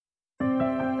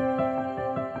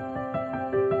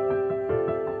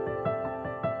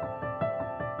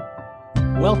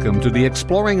Welcome to the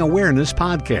Exploring Awareness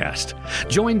podcast.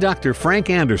 Join Dr.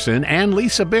 Frank Anderson and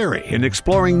Lisa Berry in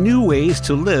exploring new ways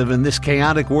to live in this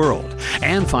chaotic world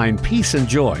and find peace and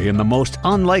joy in the most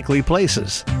unlikely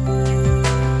places.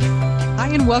 Hi,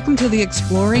 and welcome to the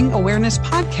Exploring Awareness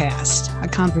podcast, a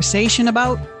conversation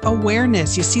about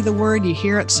awareness. You see the word, you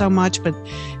hear it so much, but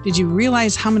did you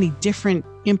realize how many different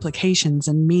implications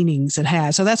and meanings it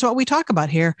has? So that's what we talk about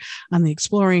here on the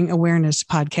Exploring Awareness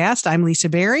podcast. I'm Lisa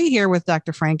Berry here with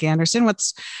Dr. Frank Anderson.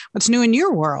 What's new in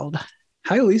your world?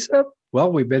 Hi, Lisa.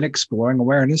 Well, we've been exploring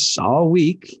awareness all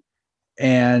week,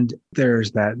 and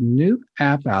there's that new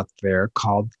app out there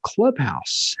called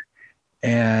Clubhouse,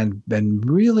 and been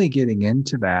really getting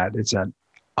into that. It's an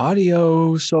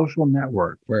audio social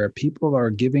network where people are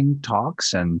giving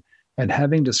talks and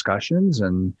having discussions,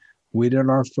 and we did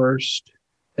our first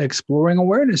Exploring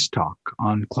Awareness talk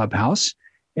on Clubhouse,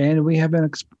 and we have an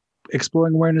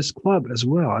Exploring Awareness Club as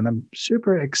well. And I'm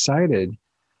super excited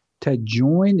to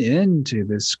join into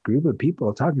this group of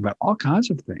people talking about all kinds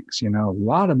of things. You know, a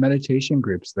lot of meditation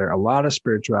groups there, a lot of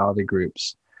spirituality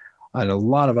groups, and a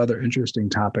lot of other interesting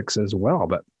topics as well.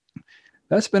 But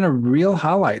that's been a real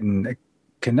highlight in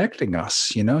connecting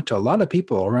us, you know, to a lot of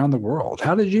people around the world.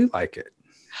 How did you like it?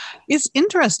 It's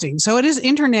interesting. So it is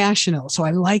international. So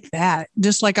I like that.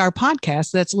 Just like our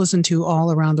podcast that's listened to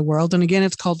all around the world. And again,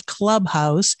 it's called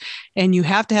Clubhouse, and you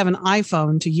have to have an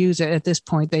iPhone to use it at this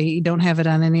point. They don't have it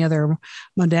on any other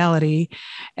modality.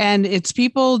 And it's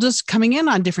people just coming in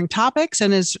on different topics.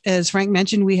 And as Frank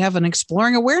mentioned, we have an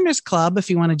Exploring Awareness Club if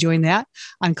you want to join that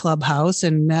on Clubhouse.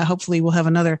 And hopefully we'll have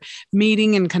another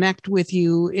meeting and connect with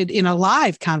you in a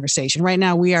live conversation. Right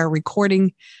now we are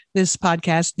recording this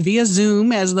podcast via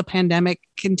Zoom as the pandemic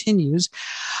continues.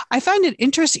 I find it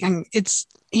interesting. It's,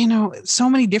 you know, so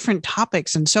many different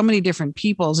topics and so many different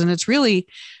peoples, and it's really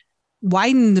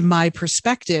widened my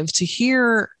perspective to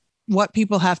hear what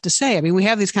people have to say. I mean, we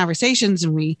have these conversations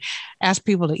and we ask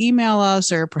people to email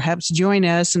us or perhaps join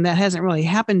us, and that hasn't really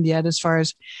happened yet as far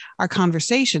as our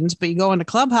conversations, but you go into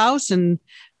Clubhouse and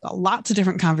lots of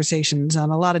different conversations on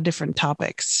a lot of different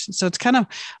topics. So it's kind of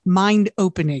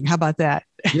mind-opening. How about that?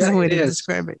 Yeah, the way to is.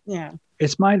 describe it. Yeah.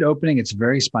 It's mind-opening. It's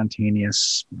very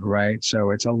spontaneous, right?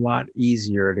 So it's a lot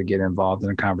easier to get involved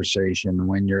in a conversation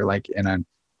when you're like in an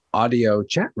audio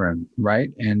chat room,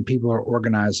 right? And people are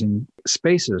organizing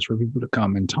spaces for people to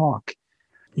come and talk,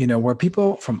 you know, where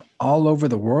people from all over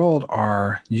the world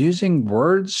are using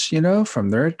words, you know, from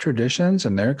their traditions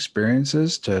and their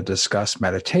experiences to discuss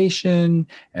meditation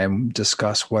and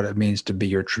discuss what it means to be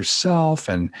your true self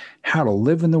and how to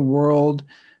live in the world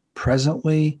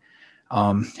presently,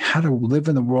 how to live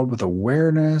in the world with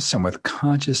awareness and with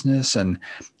consciousness. And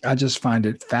I just find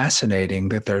it fascinating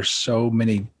that there's so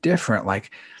many different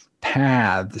like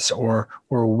paths or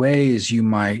ways you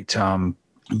might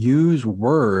use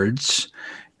words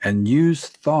and use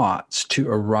thoughts to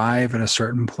arrive at a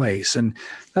certain place. And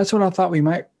that's what I thought we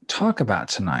might talk about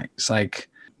tonight. It's like,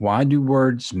 why do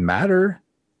words matter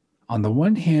on the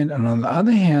one hand? And on the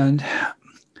other hand,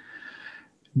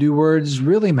 do words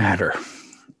really matter?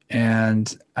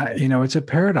 And, you know, it's a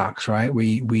paradox, right?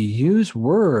 We use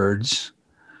words,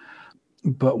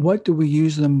 but what do we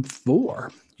use them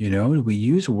for? You know, we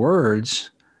use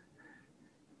words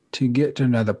to get to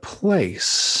another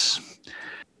place.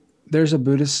 There's a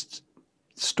Buddhist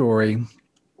story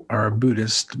or a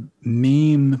Buddhist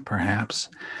meme, perhaps,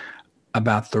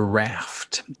 about the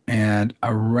raft. And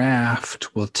a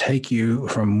raft will take you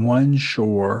from one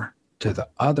shore to the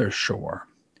other shore.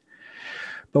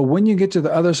 But when you get to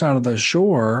the other side of the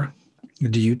shore,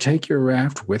 do you take your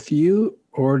raft with you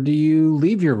or do you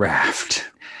leave your raft?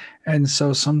 And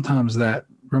so sometimes that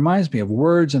reminds me of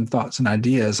words and thoughts and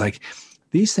ideas. Like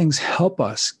these things help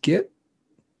us get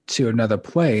to another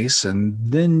place, and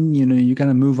then, you know, you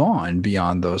kind of move on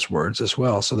beyond those words as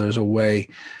well. So there's a way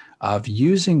of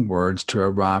using words to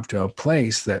arrive to a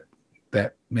place that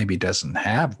maybe doesn't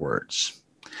have words.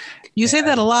 You say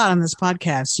that a lot on this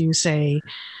podcast. You say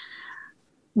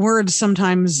words,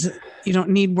 sometimes you don't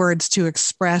need words to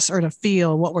express or to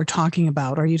feel what we're talking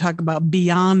about, or you talk about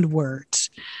beyond words.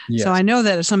 Yes. So I know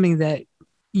that is something that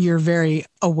you're very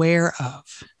aware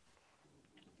of.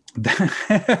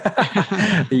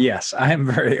 Yes, I am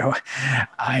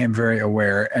very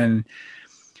aware. And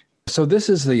so this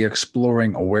is the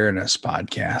Exploring Awareness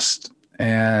podcast.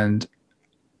 And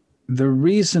the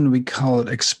reason we call it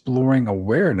Exploring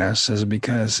Awareness is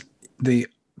because the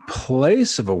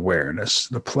place of awareness,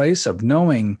 the place of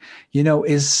knowing, you know,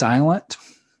 is silent.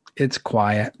 It's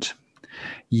quiet,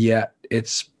 yet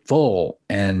it's full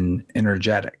and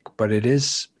energetic, but it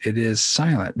is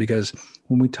silent, because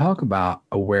when we talk about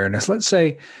awareness, let's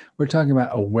say we're talking about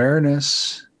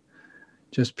awareness,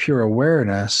 just pure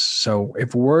awareness. So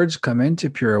if words come into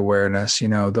pure awareness,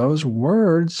 those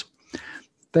words,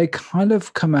 they kind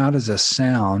of come out as a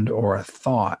sound or a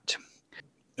thought.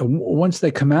 Once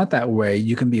they come out that way,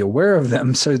 you can be aware of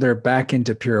them, so they're back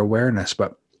into pure awareness.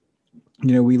 But,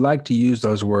 we like to use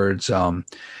those words,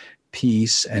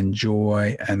 peace and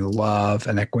joy and love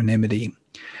and equanimity.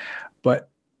 But,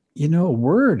 a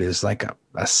word is like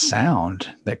a sound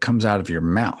that comes out of your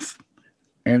mouth.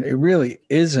 And it really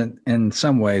isn't in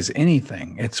some ways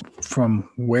anything. It's from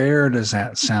where does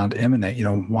that sound emanate?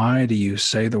 Why do you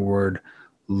say the word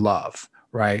love,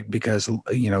 right? Because,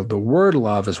 the word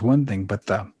love is one thing, but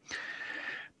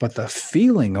the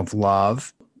feeling of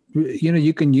love,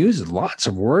 you can use lots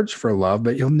of words for love,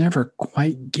 but you'll never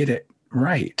quite get it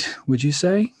right. Would you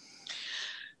say?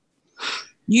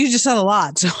 You just said a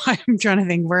lot. So I'm trying to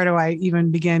think, where do I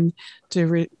even begin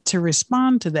to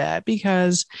respond to that?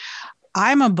 Because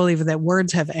I'm a believer that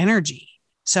words have energy.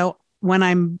 So when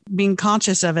I'm being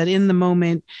conscious of it in the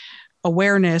moment,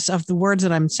 awareness of the words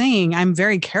that I'm saying, I'm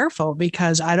very careful,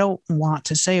 because I don't want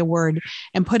to say a word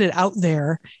and put it out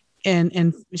there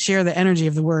and share the energy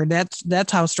of the word.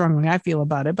 That's how strongly I feel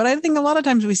about it. But I think a lot of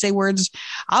times we say words,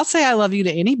 I'll say I love you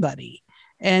to anybody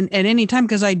and at any time,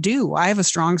 because I have a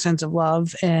strong sense of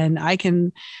love, and I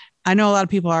know a lot of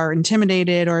people are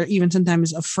intimidated or even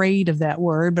sometimes afraid of that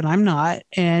word, but I'm not.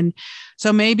 And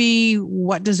so maybe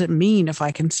what does it mean if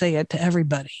I can say it to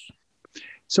everybody?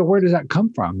 So where does that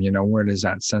come from? Where does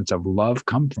that sense of love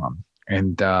come from?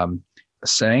 And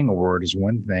saying a word is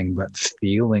one thing, but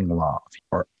feeling love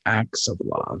or acts of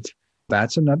love,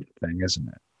 that's another thing, isn't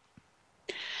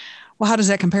it? Well, how does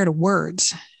that compare to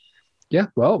words? Yeah,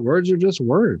 well, words are just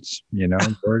words.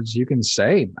 Words, you can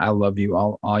say, I love you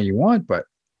all you want, but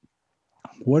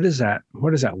what does that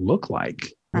look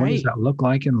like? What does that look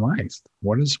like in life?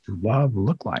 What does love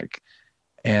look like?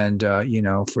 And,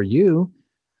 for you,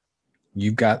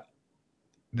 you've got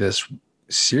this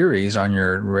series on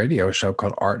your radio show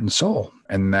called Art and Soul.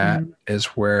 And that is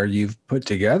where you've put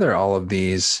together all of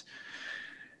these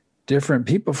different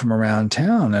people from around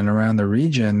town and around the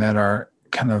region that are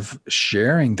kind of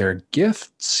sharing their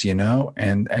gifts,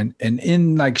 and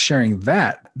in like sharing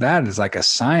that is like a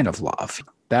sign of love.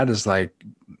 That is like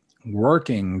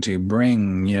working to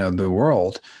bring, the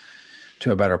world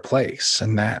to a better place.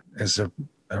 And that is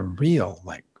a real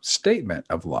like statement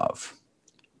of love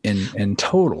in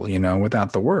total,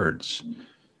 without the words.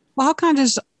 Well, how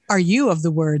conscious are you of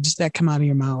the words that come out of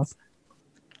your mouth?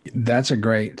 That's a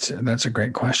great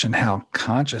question. How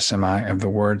conscious am I of the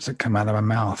words that come out of my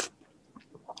mouth?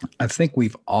 I think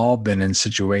we've all been in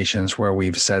situations where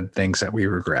we've said things that we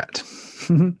regret,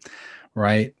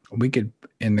 right? We could,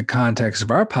 in the context of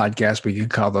our podcast, we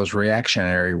could call those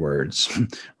reactionary words,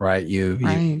 right?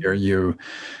 You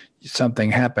something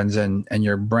happens and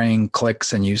your brain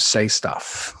clicks and you say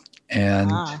stuff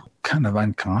and kind of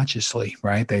unconsciously,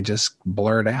 right? They just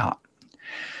blurt out.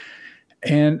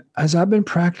 And as I've been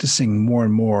practicing more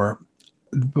and more,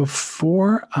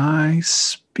 before I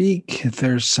speak,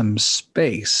 there's some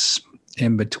space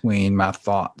in between my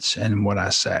thoughts and what I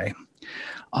say.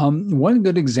 One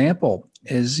good example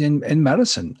is in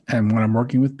medicine and when I'm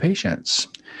working with patients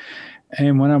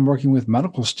and when I'm working with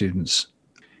medical students.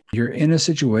 You're in a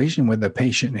situation with a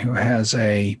patient who has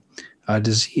a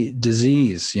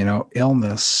disease,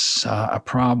 illness, a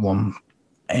problem.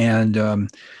 And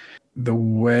the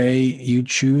way you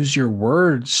choose your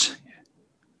words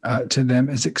to them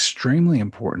is extremely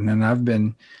important. And I've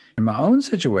been in my own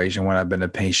situation when I've been a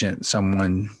patient,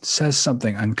 someone says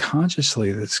something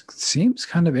unconsciously that seems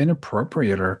kind of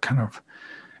inappropriate or kind of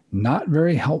not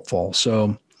very helpful.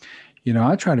 So,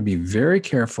 I try to be very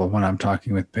careful when I'm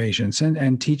talking with patients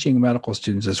and teaching medical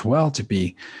students as well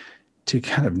to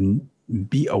kind of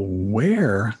be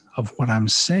aware of what I'm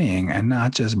saying and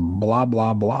not just blah,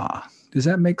 blah, blah. Does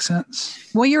that make sense?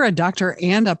 Well, you're a doctor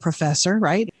and a professor,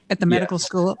 right? At the medical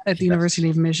school at the University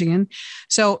of Michigan.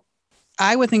 So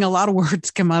I would think a lot of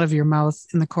words come out of your mouth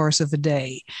in the course of the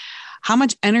day. How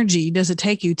much energy does it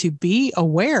take you to be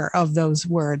aware of those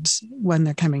words when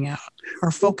they're coming out or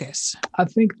focus? I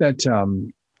think that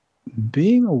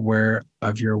being aware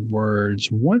of your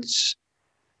words, once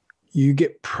you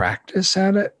get practice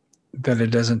at it, that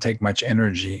it doesn't take much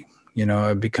energy.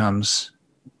 It becomes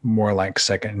more like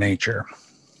second nature.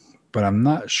 But I'm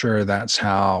not sure that's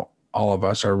how all of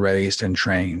us are raised and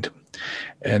trained.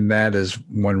 And that is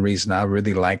one reason I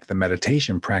really like the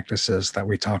meditation practices that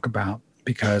we talk about,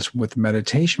 because with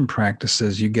meditation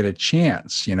practices, you get a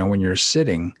chance, when you're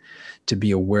sitting, to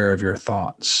be aware of your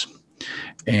thoughts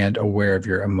and aware of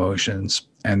your emotions.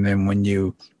 And then when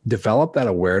you develop that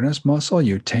awareness muscle,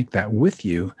 you take that with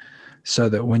you so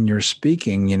that when you're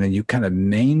speaking, you kind of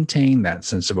maintain that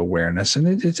sense of awareness. And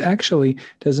it actually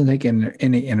doesn't take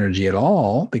any energy at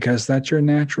all, because that's your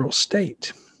natural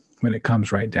state when it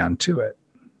comes right down to it.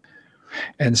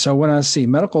 And so when I see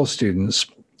medical students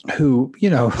who,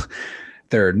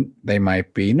 they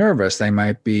might be nervous, they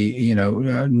might be,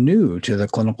 new to the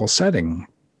clinical setting,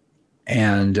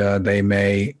 and they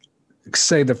may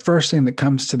say the first thing that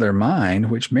comes to their mind,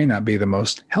 which may not be the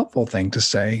most helpful thing to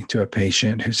say to a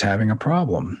patient who's having a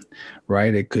problem,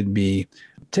 right? It could be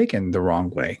taken the wrong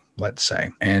way, let's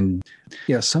say. And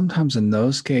sometimes in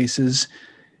those cases,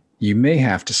 you may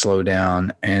have to slow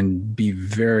down and be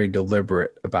very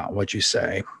deliberate about what you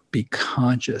say. Be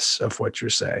conscious of what you're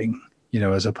saying,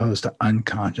 as opposed to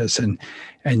unconscious,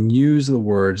 and use the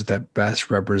words that best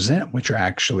represent what you're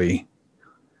actually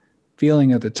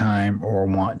feeling at the time or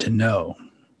want to know.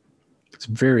 It's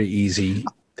very easy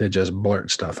to just blurt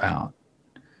stuff out.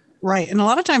 Right. And a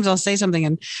lot of times I'll say something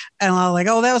and I'll like,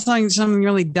 oh, that was something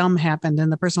really dumb happened.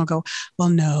 And the person will go, well,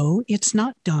 no, it's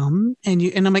not dumb. And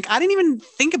I'm like, I didn't even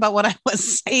think about what I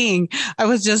was saying. I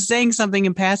was just saying something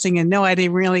in passing. And no, I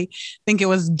didn't really think it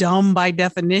was dumb by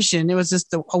definition. It was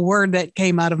just a word that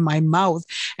came out of my mouth.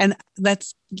 And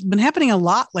that's been happening a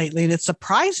lot lately. And it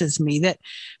surprises me that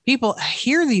people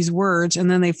hear these words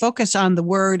and then they focus on the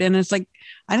word. And it's like,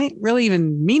 I didn't really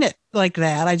even mean it like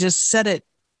that. I just said it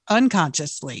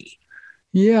unconsciously.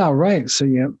 Yeah, right.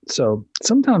 So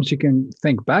sometimes you can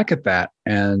think back at that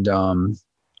and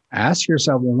ask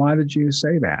yourself, well, why did you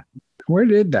say that? Where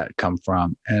did that come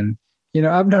from? And,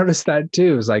 I've noticed that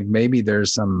too. It's like maybe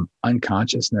there's some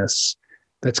unconsciousness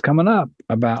that's coming up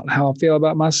about how I feel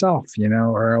about myself,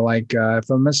 or like if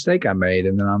a mistake I made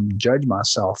and then I'm judge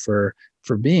myself for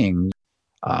being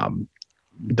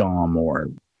dumb or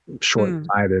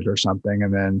short-sighted or something.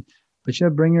 And then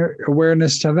but bring your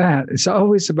awareness to that. It's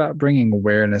always about bringing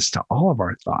awareness to all of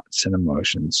our thoughts and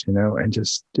emotions, and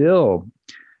just still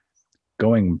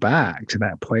going back to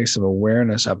that place of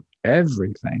awareness of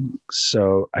everything.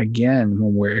 So again,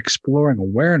 when we're exploring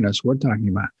awareness, we're talking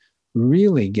about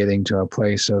really getting to a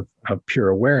place of pure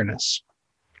awareness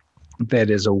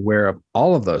that is aware of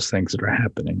all of those things that are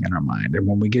happening in our mind. And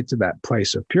when we get to that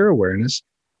place of pure awareness,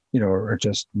 or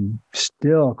just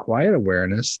still quiet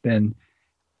awareness, then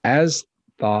as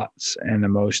thoughts and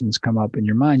emotions come up in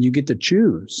your mind, you get to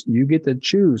choose. You get to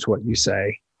choose what you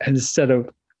say instead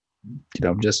of,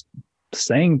 just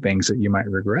saying things that you might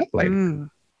regret later.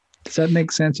 Does that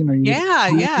make sense? You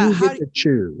get to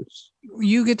choose.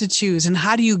 You get to choose. And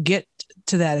how do you get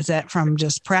to that? Is that from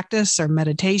just practice or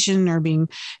meditation or being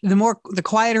the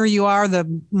quieter you are,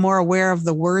 the more aware of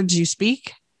the words you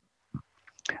speak?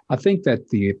 I think that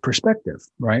the perspective,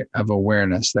 right, of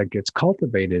awareness that gets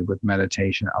cultivated with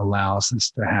meditation allows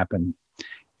this to happen.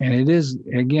 And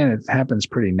it happens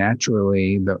pretty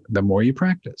naturally the more you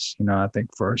practice. I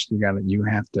think first you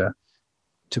have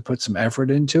to put some effort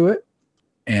into it.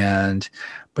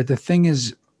 But the thing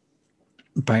is,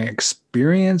 by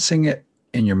experiencing it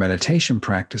in your meditation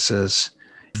practices,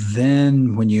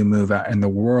 then when you move out in the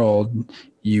world,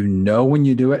 when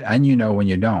you do it and when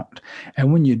you don't.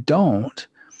 And when you don't,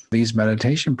 these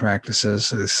meditation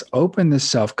practices open this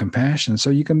self-compassion so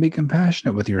you can be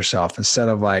compassionate with yourself instead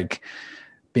of like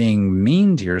being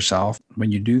mean to yourself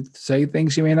when you do say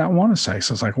things you may not want to say.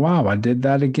 So it's like, wow, I did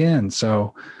that again.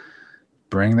 So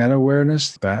bring that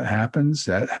awareness. That happens,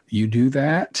 that you do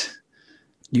that,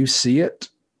 you see it.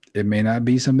 It may not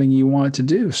be something you want to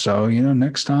do. So,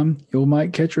 next time you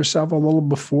might catch yourself a little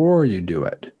before you do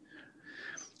it.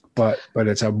 But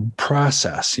it's a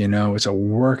process, it's a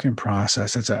working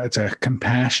process. It's a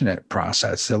compassionate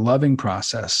process, a loving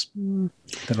process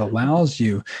that allows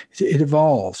you. It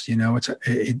evolves,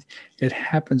 it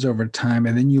happens over time,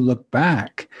 and then you look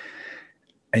back,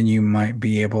 and you might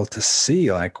be able to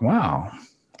see, like, wow,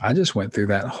 I just went through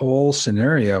that whole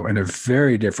scenario in a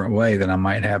very different way than I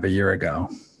might have a year ago.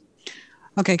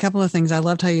 Okay, a couple of things. I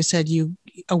loved how you said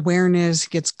awareness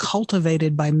gets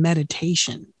cultivated by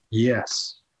meditation.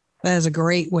 Yes. That is a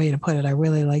great way to put it. I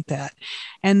really like that.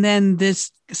 And then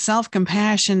this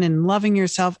self-compassion and loving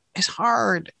yourself is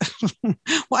hard.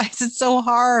 Why is it so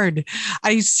hard?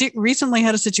 I recently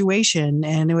had a situation,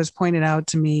 and it was pointed out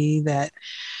to me that,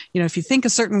 if you think a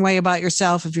certain way about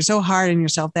yourself, if you're so hard on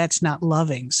yourself, that's not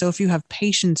loving. So if you have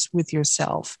patience with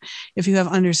yourself, if you have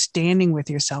understanding with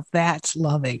yourself, that's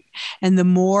loving. And the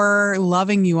more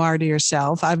loving you are to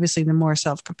yourself, obviously the more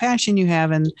self-compassion you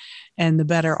have, and the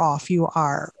better off you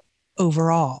are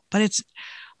overall. But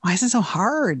why is it so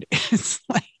hard? It's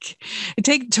like,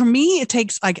 it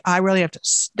takes like, I really have to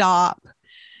stop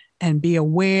and be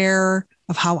aware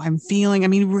of how I'm feeling. I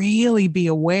mean, really be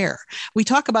aware. We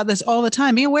talk about this all the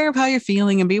time. Be aware of how you're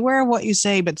feeling and be aware of what you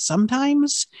say. But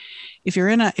sometimes if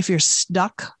you're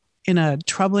stuck in a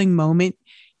troubling moment,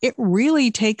 it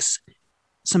really takes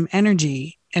some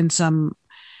energy and some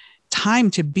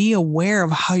time to be aware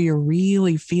of how you're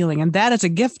really feeling. And that is a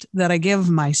gift that I give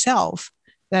myself,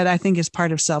 that I think is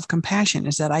part of self-compassion,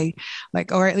 is that I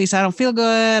like, or at least I don't feel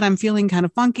good. I'm feeling kind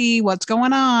of funky. What's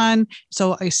going on?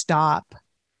 So I stop.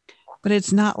 But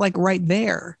it's not like right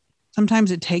there.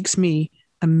 Sometimes it takes me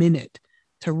a minute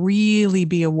to really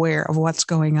be aware of what's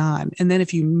going on. And then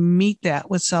if you meet that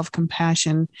with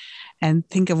self-compassion and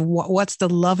think of what's the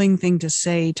loving thing to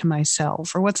say to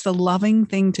myself, or what's the loving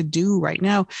thing to do right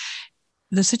now,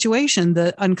 the situation,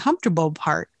 the uncomfortable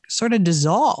part sort of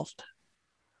dissolved.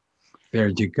 There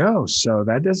you go. So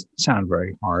that doesn't sound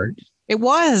very hard. It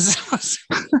was.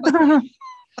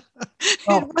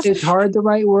 Well, is hard the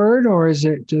right word, or is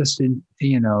it just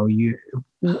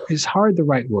is hard the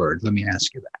right word? Let me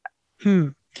ask you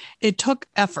that. It took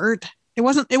effort. It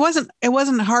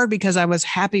wasn't hard because I was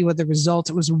happy with the results.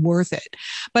 It was worth it,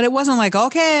 but it wasn't like,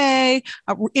 okay,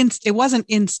 it wasn't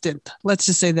instant. Let's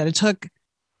just say that it took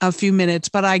a few minutes,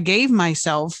 but I gave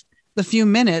myself the few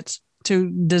minutes to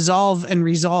dissolve and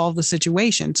resolve the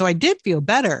situation. So I did feel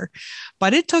better,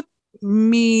 but it took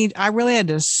me, I really had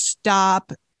to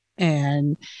stop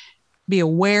and be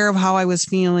aware of how I was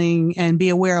feeling and be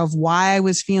aware of why I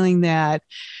was feeling that.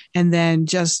 And then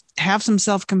just have some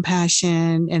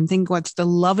self-compassion and think, what's the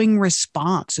loving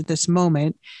response at this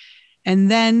moment? And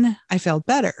then I felt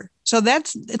better. So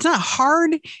it's not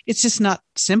hard. It's just not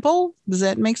simple. Does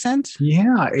that make sense?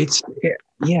 Yeah,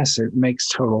 yes, it makes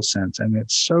total sense. And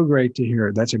it's so great to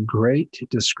hear. That's a great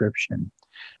description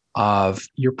of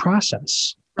your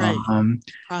process. Right.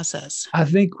 Process. I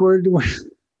think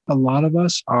a lot of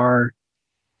us are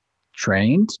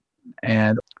trained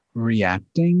and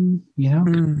reacting,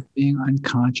 being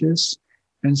unconscious.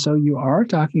 And so you are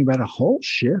talking about a whole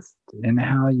shift in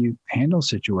how you handle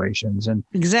situations. And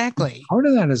exactly. Part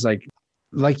of that is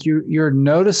like you're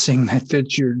noticing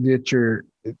that you're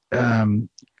I'm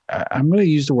going to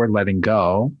use the word letting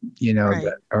go,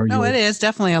 right. It is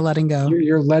definitely a letting go.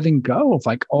 You're letting go of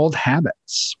like old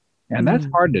habits. And that's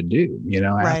hard to do,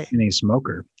 right. Ask any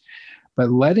smoker. But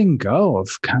letting go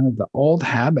of kind of the old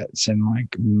habits and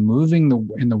like moving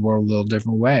in the world a little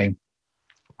different way.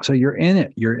 So you're in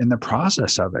it. You're in the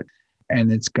process of it.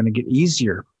 And it's going to get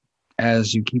easier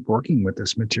as you keep working with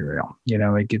this material.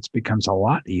 It becomes a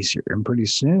lot easier. And pretty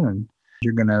soon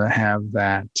you're going to have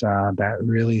that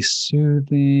really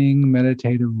soothing,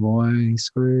 meditative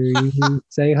voice where you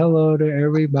say hello to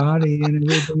everybody and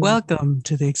everything. Welcome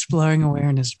to the Exploring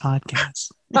Awareness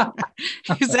podcast.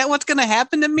 Is that what's going to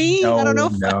happen to me? No, I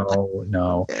don't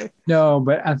know. No,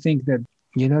 but I think that,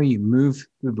 you move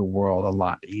through the world a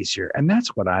lot easier. And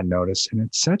that's what I noticed. And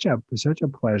it's such a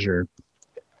pleasure.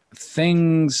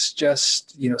 Things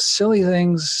just, silly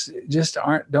things just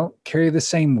don't carry the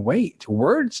same weight.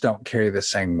 Words don't carry the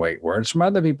same weight. Words from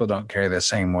other people don't carry the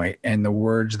same weight. And the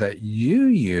words that you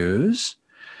use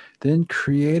then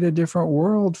create a different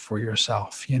world for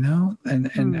yourself,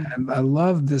 and I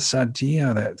love this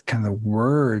idea that kind of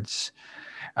words.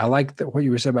 I like what you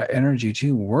were saying about energy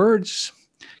too. Words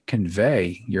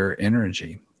convey your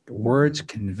energy. Words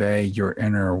convey your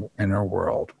inner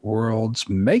world. Words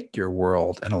make your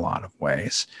world in a lot of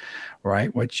ways,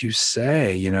 right? What you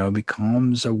say,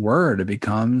 becomes a word. It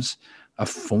becomes a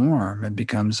form. It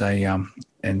becomes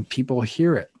and people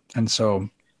hear it. And so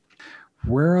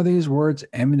where are these words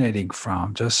emanating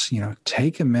from? Just,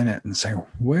 take a minute and say,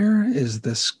 where is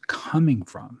this coming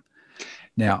from?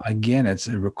 Now, again, it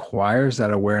requires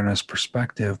that awareness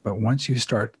perspective. But once you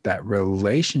start that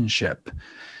relationship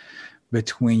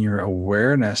between your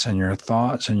awareness and your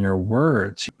thoughts and your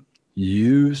words,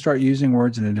 you start using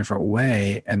words in a different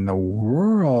way, and the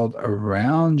world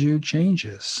around you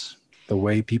changes. The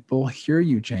way people hear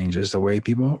you changes. The way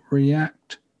people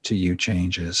react to you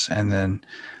changes. And then,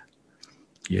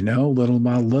 little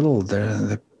by little,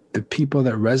 the people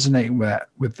that resonate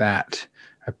with that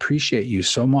appreciate you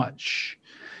so much,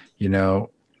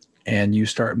 and you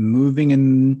start moving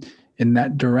in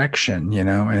that direction,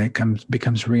 and it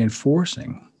becomes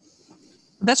reinforcing.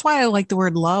 That's why I like the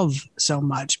word love so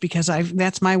much, because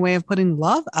that's my way of putting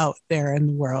love out there in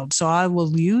the world. So I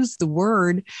will use the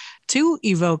word to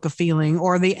evoke a feeling,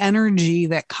 or the energy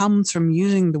that comes from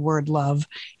using the word love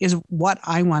is what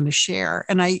I want to share.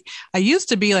 And I used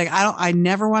to be like, I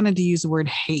never wanted to use the word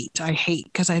hate. I hate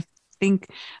because I think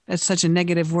that's such a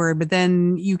negative word, but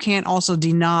then you can't also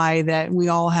deny that we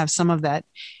all have some of that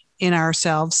in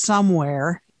ourselves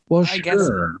somewhere. Well, I guess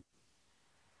sure.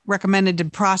 recommended to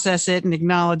process it and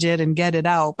acknowledge it and get it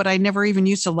out. But I never even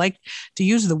used to like to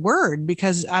use the word,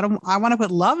 because I want to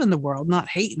put love in the world, not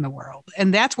hate in the world.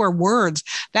 And that's where words,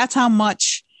 that's how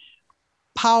much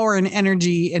power and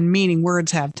energy and meaning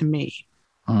words have to me.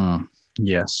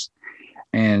 Yes.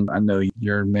 And I know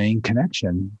your main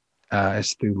connection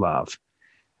is through love.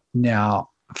 Now,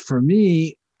 for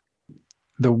me,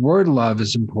 the word love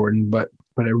is important, but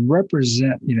it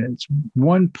it's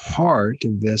one part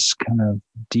of this kind of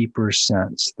deeper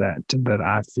sense that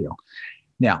I feel.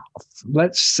 Now,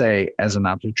 let's say as an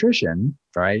obstetrician,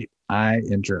 right, I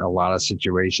enter a lot of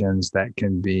situations that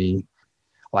can be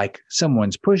like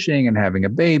someone's pushing and having a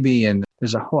baby, and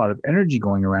there's a whole lot of energy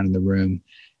going around in the room.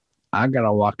 I got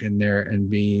to walk in there and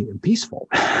be peaceful.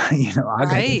 I got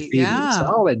to be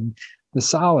the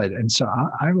solid. And so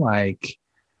I like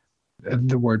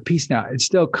the word peace. Now, it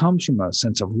still comes from a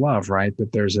sense of love, right?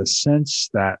 But there's a sense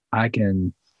that I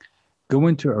can go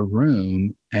into a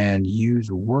room and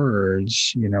use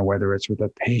words, whether it's with a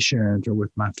patient or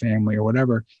with my family or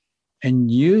whatever, and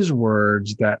use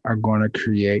words that are going to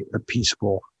create a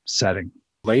peaceful setting.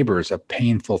 Labor is a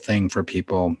painful thing for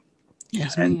people.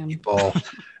 Yes, and ma'am. People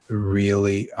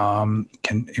really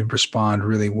can respond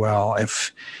really well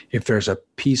if there's a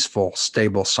peaceful,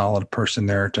 stable, solid person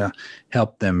there to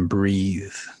help them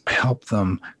breathe, help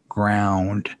them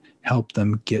ground, help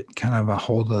them get kind of a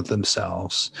hold of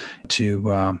themselves,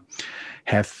 to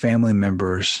have family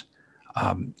members,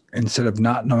 instead of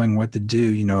not knowing what to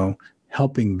do,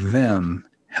 helping them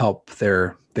help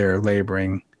their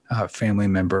laboring family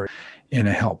member in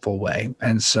a helpful way.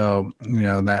 And so,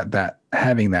 that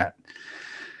having that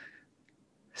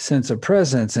sense of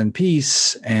presence and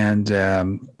peace and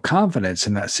confidence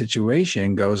in that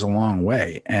situation goes a long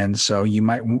way. And so you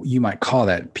might call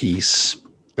that peace,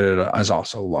 but it is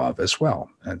also love as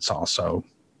well. It's also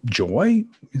joy.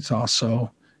 It's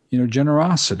also,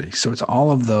 generosity. So it's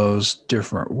all of those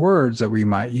different words that we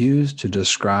might use to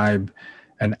describe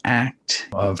an act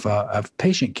of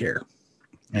patient care.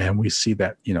 And we see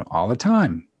that, all the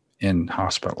time in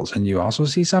hospitals. And you also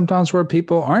see sometimes where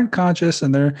people aren't conscious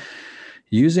and they're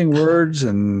using words,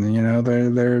 and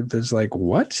there's like,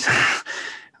 what?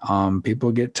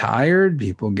 People get tired,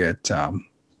 people get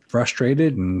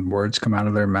frustrated, and words come out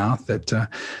of their mouth that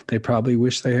they probably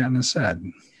wish they hadn't said.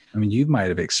 I mean, you might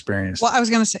have experienced. Well, I was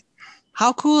going to say,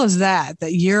 how cool is that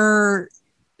you're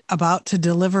about to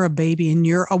deliver a baby and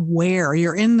you're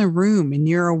in the room and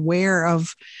you're aware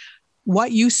of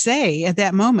what you say at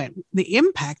that moment, the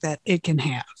impact that it can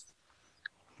have.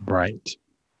 Right.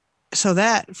 So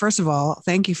that, first of all,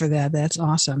 thank you for that. That's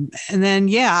awesome. And then,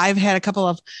 I've had a couple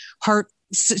of heart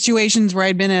situations where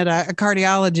I'd been at a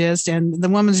cardiologist, and the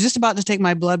woman's just about to take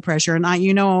my blood pressure. And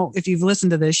if you've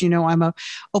listened to this, I'm a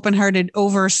open-hearted,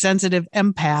 oversensitive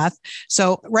empath.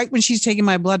 So right when she's taking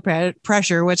my blood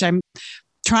pressure, which I'm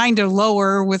trying to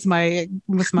lower with my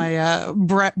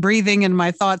breathing and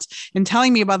my thoughts, and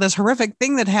telling me about this horrific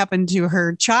thing that happened to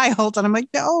her child. And I'm like,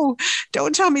 no,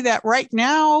 don't tell me that right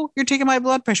now. You're taking my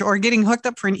blood pressure, or getting hooked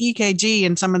up for an EKG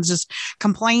and someone's just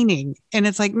complaining. And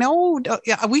it's like, no,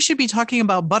 we should be talking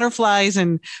about butterflies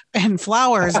and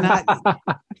flowers,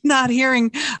 not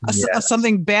hearing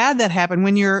something bad that happened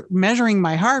when you're measuring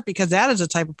my heart, because that is the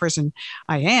type of person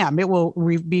I am. It will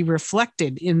be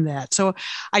reflected in that. So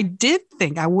I did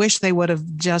think, I wish they would have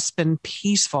just been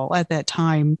peaceful at that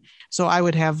time, so I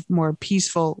would have more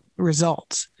peaceful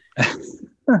results.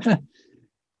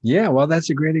 Yeah, well, that's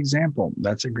a great example.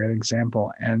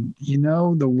 And,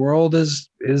 the world is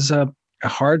a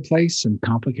hard place and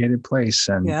complicated place.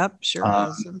 And yep, sure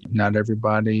is. Not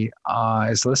everybody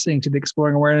is listening to the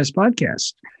Exploring Awareness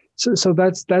podcast. So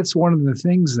that's one of the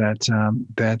things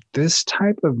that this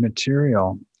type of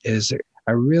material is.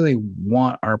 I really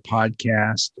want our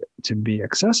podcast to be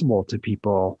accessible to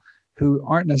people who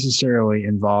aren't necessarily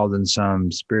involved in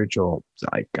some spiritual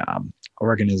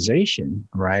organization,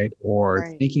 right?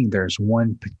 Or thinking there's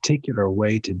one particular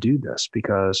way to do this,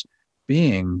 because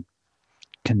being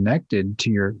connected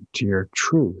to your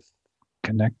truth,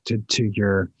 connected to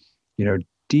your,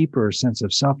 deeper sense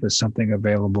of self is something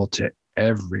available to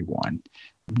everyone.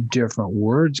 Different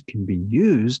words can be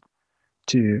used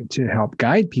to help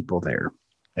guide people there.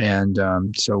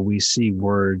 And so we see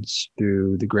words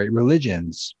through the great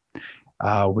religions.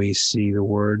 We see the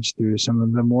words through some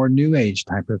of the more new age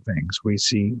type of things. We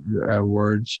see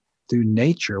words through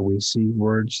nature. We see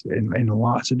words in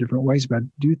lots of different ways, but I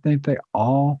do think they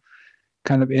all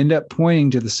kind of end up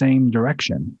pointing to the same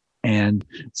direction. And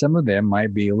some of them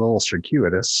might be a little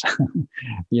circuitous.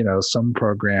 Some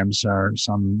programs are,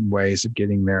 some ways of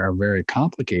getting there are very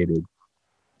complicated.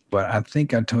 But I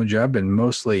think I told you I've been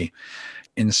mostly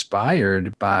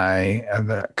inspired by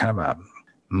the kind of a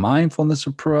mindfulness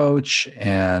approach,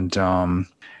 and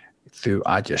through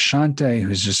Adyashanti,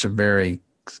 who's just a very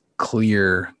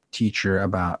clear teacher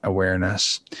about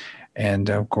awareness. And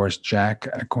of course, Jack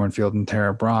Kornfield and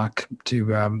Tara Brach,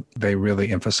 they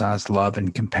really emphasize love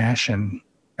and compassion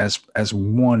as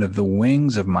one of the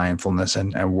wings of mindfulness,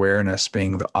 and awareness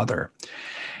being the other.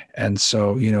 And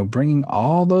so, bringing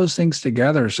all those things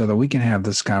together so that we can have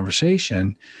this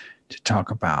conversation to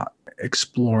talk about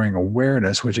exploring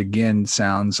awareness, which again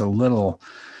sounds a little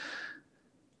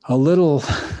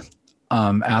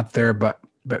out there,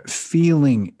 but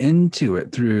feeling into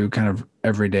it through kind of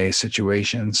everyday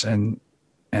situations. And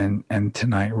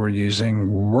tonight we're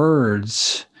using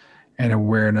words and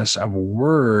awareness of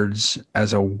words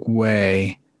as a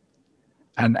way,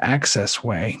 an access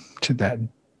way to that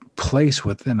place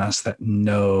within us that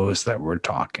knows that we're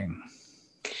talking.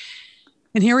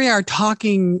 And here we are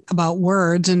talking about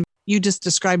words, and you just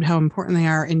described how important they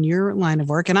are in your line of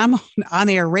work. And I'm an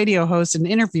on-air radio host and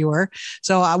interviewer,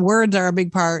 so words are a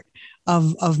big part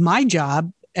of my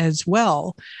job as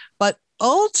well. But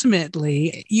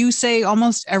ultimately, you say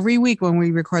almost every week when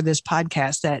we record this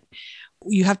podcast that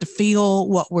you have to feel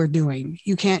what we're doing.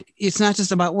 It's not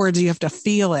just about words, you have to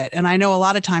feel it. And I know a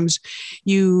lot of times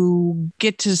you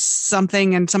get to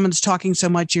something and someone's talking so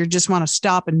much, you just want to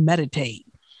stop and meditate.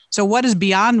 So what is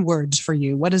beyond words for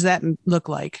you? What does that look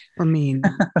like or mean?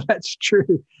 That's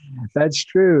true. That's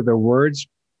true. The words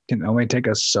can only take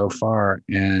us so far,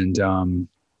 and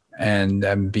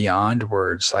beyond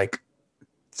words,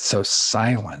 so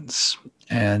silence.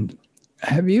 And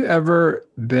have you ever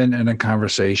been in a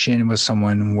conversation with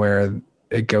someone where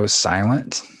it goes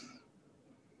silent?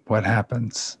 What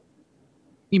happens?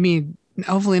 You mean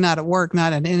hopefully not at work,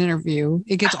 not an interview.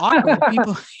 It gets awkward.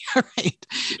 People, right?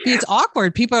 It's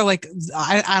awkward. People are like,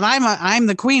 I'm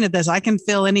the queen at this. I can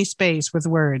fill any space with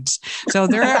words. So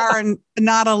there are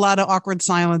not a lot of awkward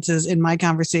silences in my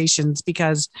conversations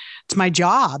because it's my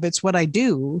job. It's what I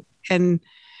do. And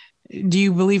do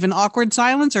you believe in awkward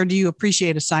silence, or do you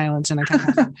appreciate a silence in a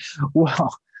conversation?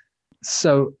 Well,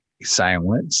 so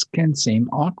silence can seem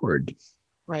awkward.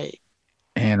 Right.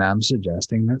 And I'm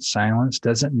suggesting that silence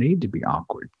doesn't need to be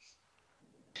awkward.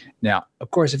 Now, of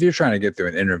course, if you're trying to get through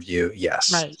an interview,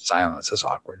 yes, right, silence is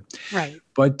awkward. Right.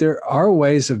 But there are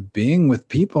ways of being with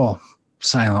people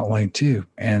silently too.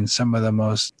 And some of the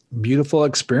most beautiful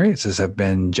experiences have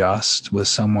been just with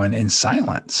someone in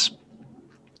silence.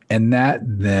 And that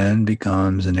then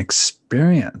becomes an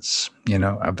experience,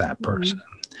 of that person.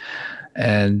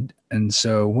 Mm-hmm. And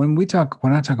so when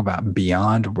I talk about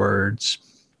beyond words,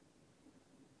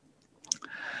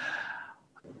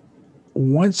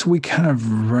 once we kind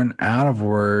of run out of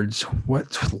words,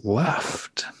 what's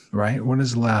left, right? What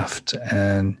is left?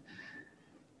 And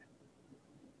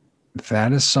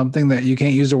that is something that you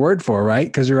can't use a word for, right?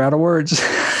 Because you're out of words.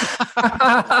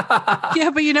 Yeah,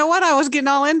 but you know what? I was getting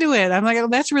all into it. I'm like, oh,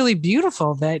 that's really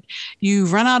beautiful that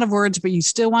you've run out of words, but you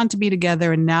still want to be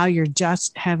together. And now you're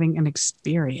just having an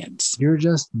experience. You're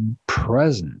just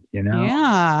present,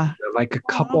 Yeah. Like a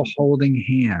couple holding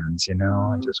hands,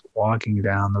 and just walking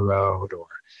down the road, or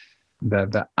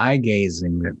the eye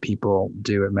gazing that people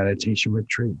do at meditation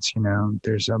retreats.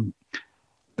 There's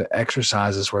the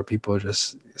exercises where people are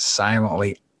just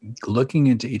silently looking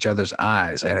into each other's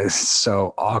eyes, and it's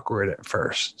so awkward at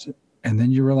first, and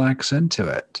then you relax into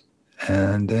it,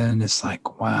 and then it's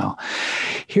like, wow.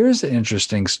 Here's an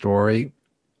interesting story.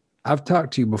 I've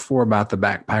talked to you before about the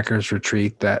backpackers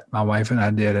retreat that my wife and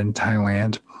I did in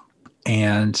Thailand,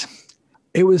 and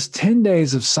it was 10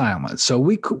 days of silence. So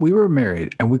we were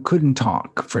married and we couldn't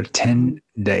talk for 10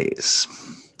 days.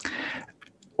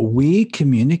 We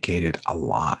communicated a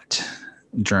lot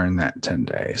during that 10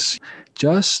 days,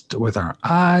 just with our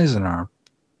eyes and our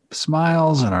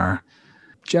smiles and our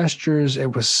gestures.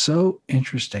 It was so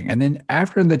interesting. And then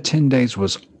after the 10 days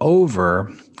was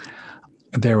over,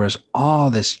 there was all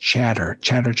this chatter.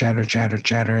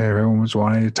 Everyone was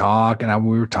wanting to talk. And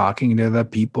we were talking to the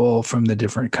people from the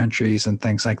different countries and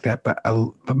things like that. But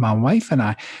my wife and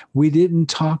I, we didn't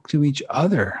talk to each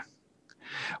other.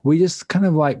 We just kind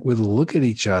of would look at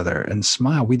each other and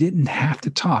smile. We didn't have to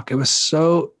talk. It was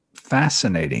so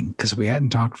fascinating because we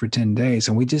hadn't talked for 10 days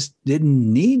and we just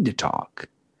didn't need to talk.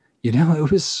 You know, it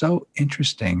was so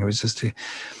interesting. It was just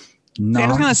I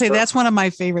was going to say that's one of my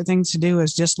favorite things to do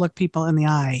is just look people in the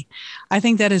eye. I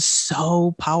think that is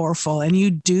so powerful. And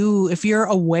if you're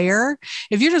aware,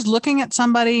 if you're just looking at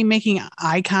somebody making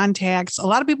eye contacts, a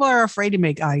lot of people are afraid to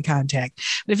make eye contact.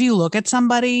 But if you look at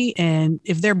somebody and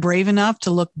if they're brave enough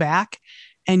to look back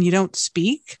and you don't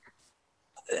speak,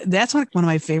 that's one of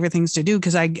my favorite things to do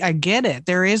because I get it.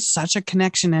 There is such a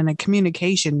connection and a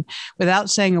communication without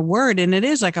saying a word. And it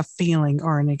is like a feeling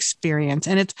or an experience.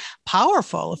 And it's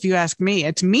powerful. If you ask me,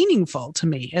 it's meaningful to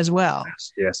me as well.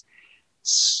 Yes.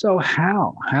 So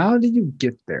how did you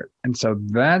get there? And so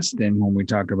that's then when we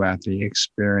talk about the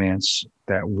experience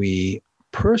that we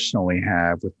personally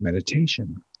have with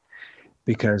meditation,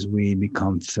 because we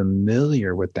become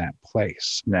familiar with that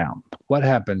place. Now, what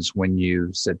happens when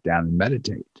you sit down and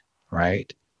meditate,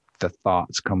 right? The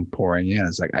thoughts come pouring in.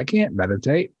 It's like, I can't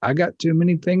meditate. I got too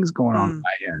many things going on in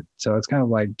my head. So it's kind of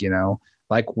like,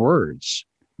 like words,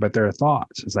 but they're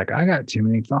thoughts. It's like, I got too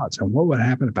many thoughts. And what would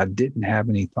happen if I didn't have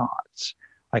any thoughts?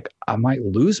 Like I might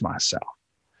lose myself.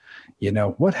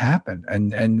 What happened?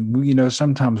 And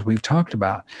sometimes we've talked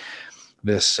about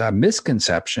this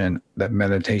misconception that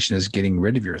meditation is getting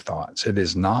rid of your thoughts. It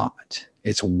is not.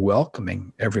 It's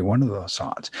welcoming every one of those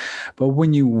thoughts. But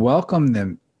when you welcome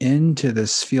them into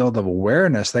this field of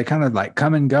awareness, they kind of like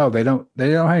come and go. They don't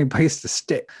have any place to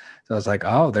stick. So it's like,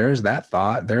 oh, there's that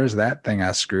thought. There's that thing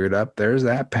I screwed up. There's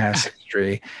that past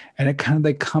history. And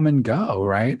they come and go,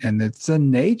 right? And it's the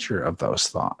nature of those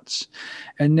thoughts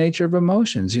and nature of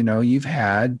emotions. You've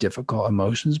had difficult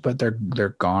emotions, but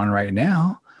they're gone right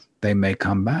now. They may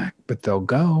come back, but they'll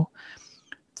go.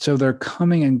 So they're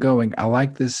coming and going. I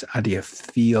like this idea of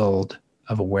field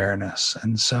of awareness.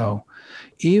 And so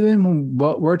even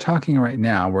what we're talking right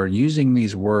now, we're using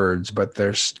these words, but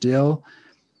they're still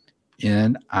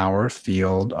in our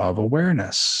field of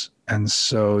awareness. And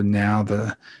so now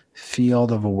the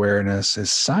field of awareness is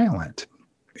silent.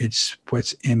 It's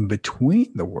what's in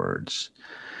between the words.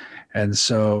 And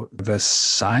so the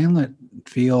silent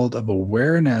field of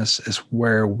awareness is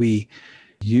where we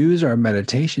use our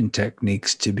meditation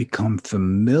techniques to become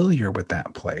familiar with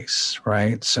that place,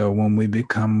 right? So when we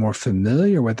become more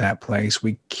familiar with that place,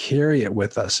 we carry it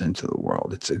with us into the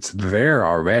world. It's there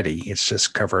already. It's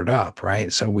just covered up,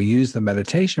 right? So we use the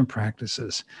meditation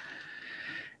practices,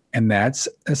 and that's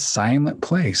a silent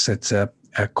place. It's a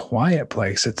quiet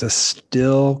place. It's a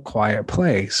still, quiet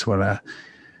place. What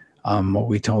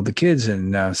we told the kids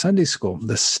in Sunday school,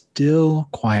 the still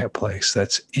quiet place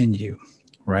that's in you,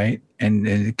 right? And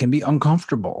it can be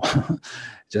uncomfortable,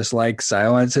 just like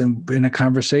silence in a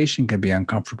conversation can be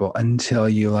uncomfortable until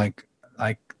you like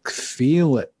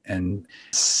feel it and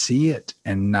see it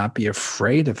and not be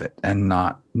afraid of it and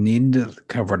not need to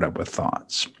cover it up with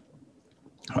thoughts.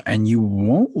 And you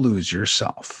won't lose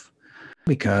yourself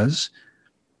because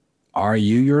are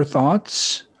you your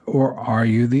thoughts? Or are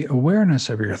you the awareness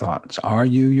of your thoughts? Are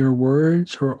you your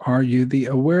words, or are you the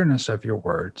awareness of your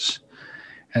words?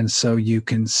 And so you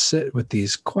can sit with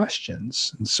these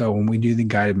questions. And so when we do the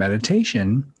guided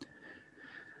meditation,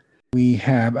 we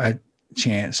have a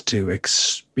chance to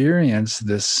experience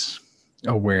this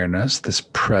awareness, this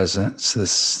presence,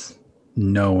 this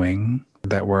knowing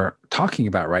that we're talking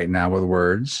about right now with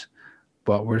words,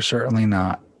 but we're certainly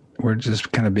not. We're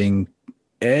just kind of being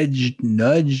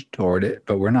nudged toward it,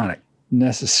 but we're not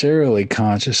necessarily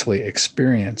consciously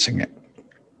experiencing it.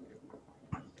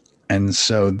 And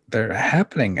so they're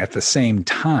happening at the same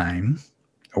time,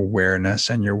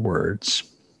 awareness and your words,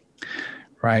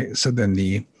 right? So then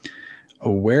the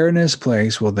awareness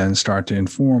place will then start to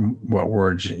inform what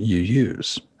words you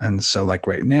use. And so like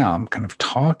right now, I'm kind of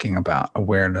talking about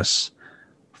awareness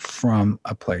from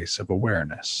a place of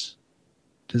awareness.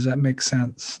 Does that make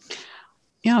sense?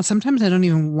 Yeah, sometimes I don't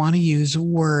even want to use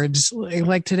words.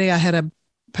 Like today, I had a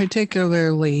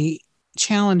particularly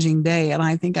challenging day, and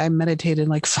I think I meditated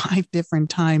like 5 different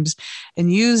times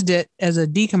and used it as a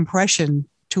decompression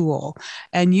tool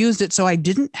and used it so I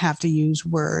didn't have to use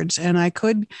words and I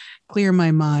could clear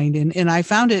my mind. And I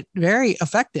found it very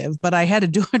effective, but I had to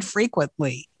do it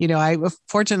frequently. I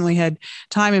fortunately had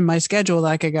time in my schedule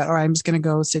that I could go, or I'm just going to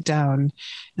go sit down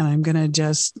and I'm going to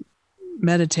just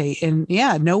meditate. And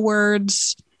yeah, no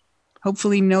words,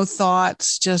 hopefully no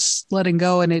thoughts, just letting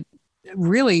go. And it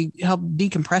really helped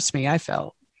decompress me, I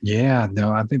felt. Yeah,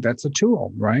 no, I think that's a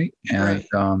tool, right? And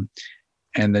right.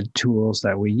 And the tools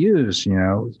that we use,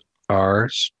 are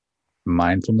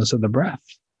mindfulness of the breath,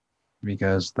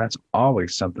 because that's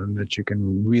always something that you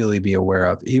can really be aware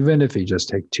of. Even if you just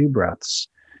take 2 breaths,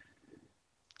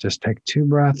 Just take 2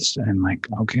 breaths and like,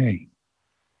 okay,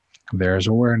 there's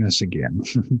awareness again.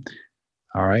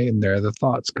 All right. And there the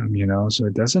thoughts come, so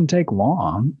it doesn't take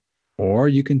long, or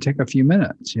you can take a few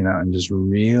minutes, and just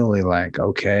really like,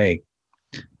 okay,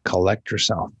 collect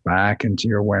yourself back into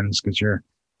your awareness, because your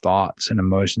thoughts and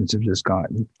emotions have just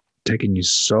taken you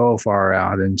so far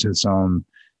out into some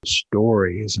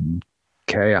stories and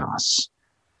chaos.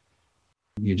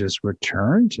 You just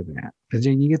return to that. Because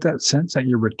you get that sense that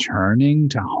you're returning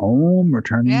to home,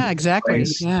 returning Yeah, to exactly.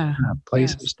 a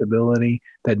place of stability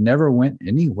that never went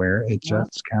anywhere. It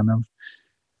just kind of,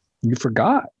 you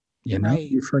forgot, Right.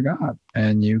 you forgot.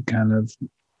 And you kind of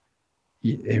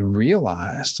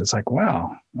realized, it's like,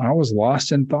 wow, I was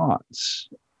lost in thoughts.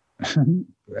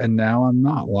 And now I'm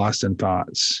not lost in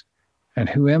thoughts. And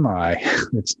who am I?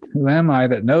 Who am I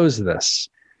that knows this?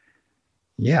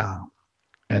 Yeah.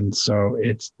 And so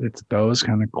it's those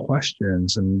kind of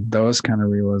questions and those kind of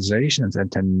realizations,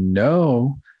 and to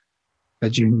know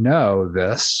that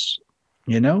this,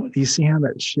 you see how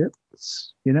that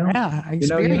shifts, Yeah, I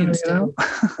experienced it.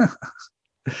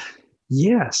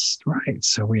 Yes, right.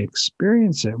 So we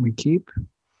experience it. We keep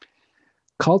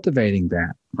cultivating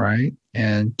that, right?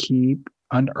 And keep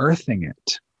unearthing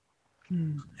it.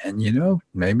 And,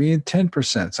 maybe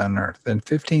 10% is unearthed, then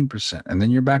 15%, and then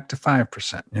you're back to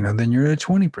 5%, then you're at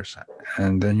 20%,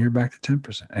 and then you're back to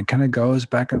 10%. And kind of goes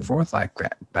back and forth like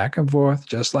that, back and forth,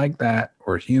 just like that.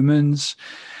 We're humans.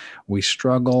 We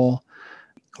struggle.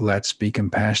 Let's be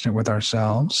compassionate with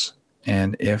ourselves.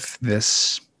 And if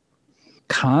this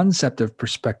concept of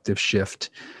perspective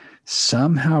shift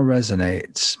somehow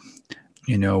resonates,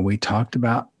 we talked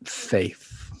about faith.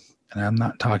 And I'm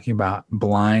not talking about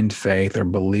blind faith or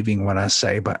believing what I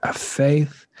say, but a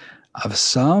faith of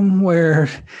somewhere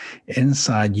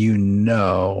inside,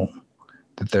 that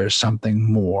there's something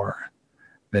more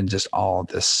than just all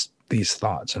these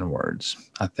thoughts and words.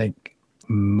 I think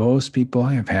most people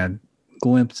have had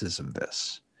glimpses of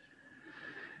this.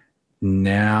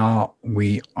 Now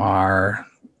we are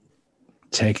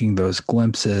taking those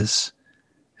glimpses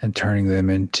and turning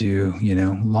them into,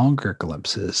 longer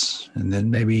glimpses. And then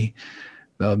maybe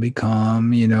they'll become,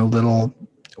 little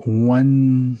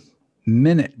 1-minute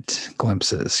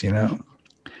glimpses,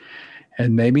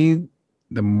 And maybe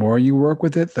the more you work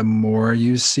with it, the more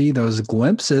you see those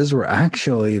glimpses were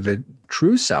actually the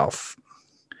true self.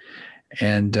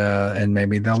 And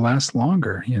maybe they'll last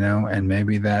longer, and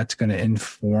maybe that's going to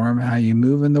inform how you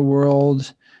move in the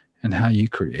world and how you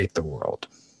create the world.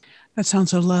 That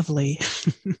sounds so lovely.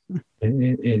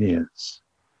 It is.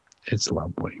 It's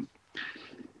lovely.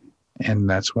 And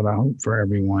that's what I hope for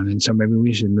everyone. And so maybe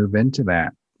we should move into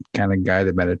that kind of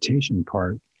guided meditation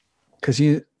part, because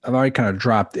I've already kind of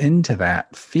dropped into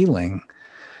that feeling,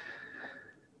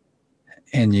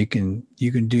 and you can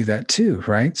do that too,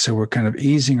 right? So we're kind of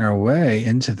easing our way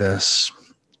into this.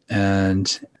 And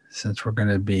since we're going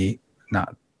to be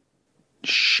not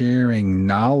sharing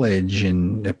knowledge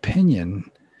and opinion,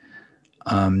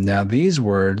 now these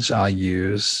words I'll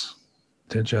use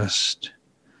to just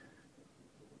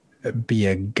be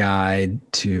a guide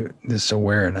to this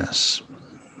awareness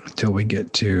until we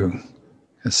get to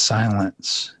the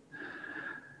silence.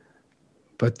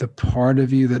 But the part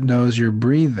of you that knows you're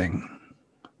breathing,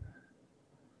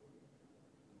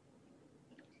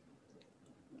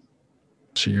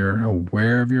 so you're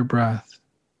aware of your breath,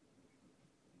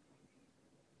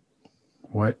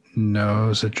 what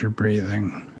knows that you're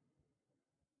breathing?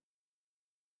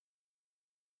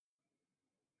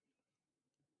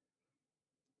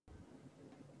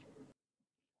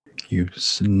 You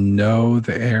know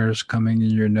the air is coming in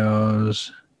your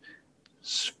nose,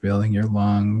 it's filling your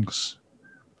lungs.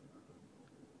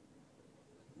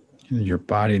 Your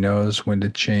body knows when to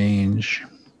change.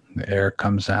 The air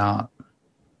comes out.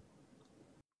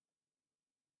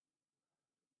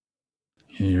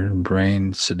 Your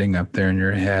brain sitting up there in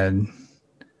your head,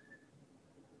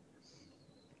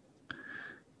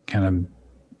 kind of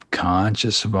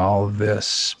conscious of all of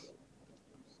this.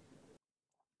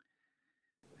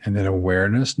 And then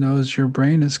awareness knows your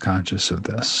brain is conscious of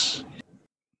this.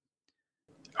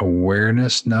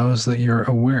 Awareness knows that you're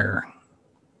aware.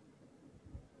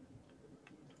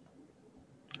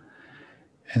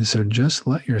 And so just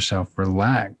let yourself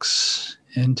relax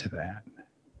into that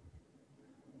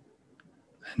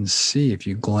and see if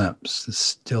you glimpse the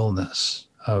stillness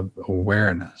of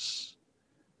awareness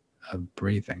of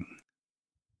breathing.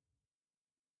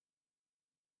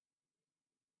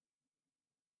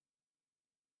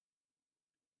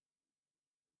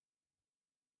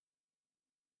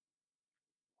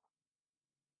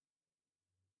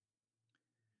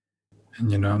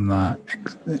 And, I'm not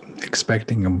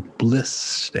expecting a bliss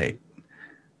state,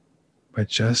 but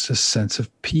just a sense of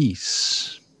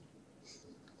peace,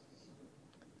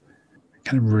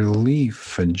 kind of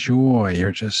relief and joy.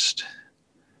 You're just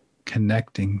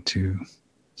connecting to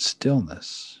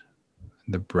stillness.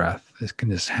 The breath, this can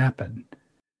just happen.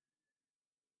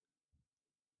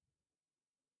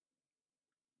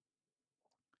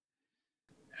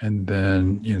 And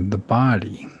then, the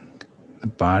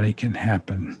body can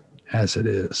happen as it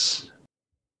is.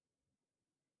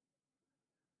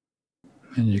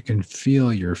 And you can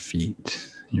feel your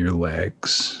feet, your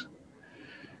legs,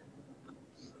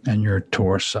 and your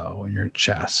torso, and your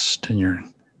chest, and your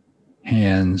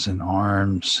hands and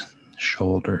arms,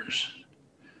 shoulders.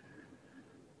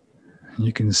 And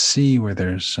you can see where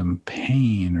there's some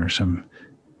pain or some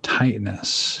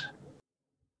tightness.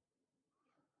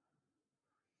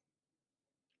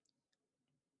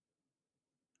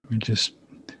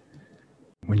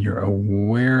 When you're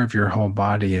aware of your whole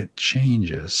body, it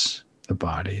changes the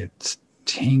body. It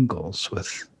tingles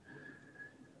with,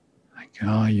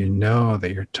 you know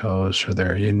that your toes are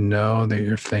there. You know that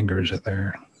your fingers are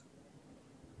there.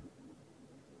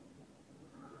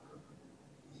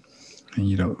 And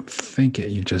you don't think it,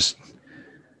 you just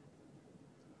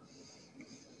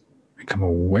become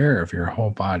aware of your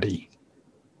whole body.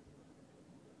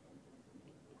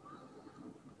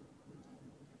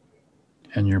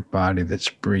 And your body that's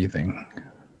breathing.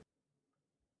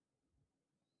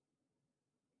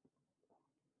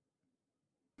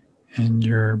 And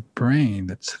your brain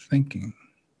that's thinking.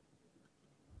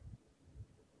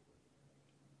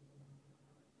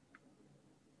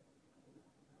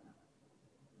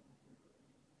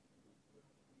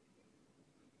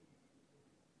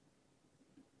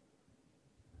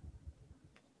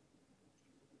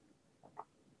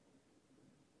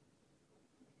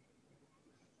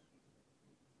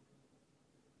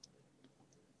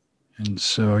 And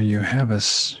so you'll have a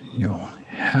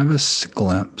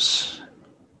glimpse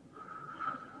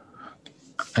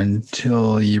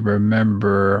until you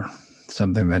remember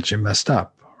something that you messed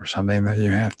up or something that you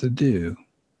have to do.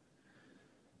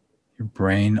 Your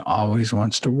brain always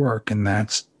wants to work, and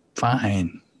that's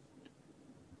fine.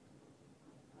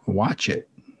 Watch it.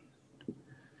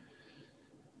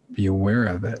 Be aware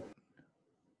of it.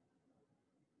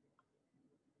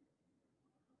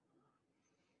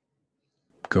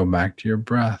 Go back to your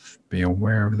breath. Be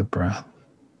aware of the breath,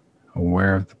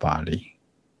 aware of the body.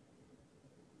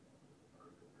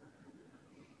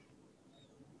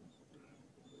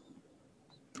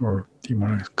 Or if you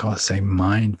want to say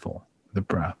mindful of the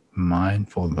breath,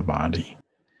 mindful of the body.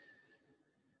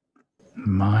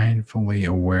 Mindfully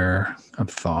aware of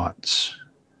thoughts.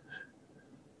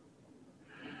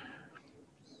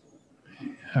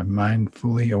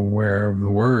 Mindfully aware of the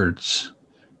words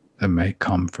that may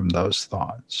come from those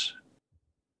thoughts.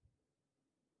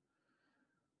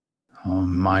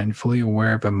 Mindfully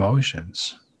aware of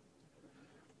emotions.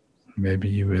 Maybe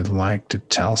you would like to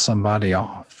tell somebody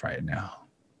off right now.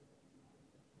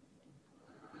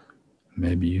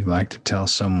 Maybe you'd like to tell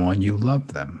someone you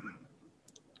love them.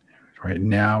 Right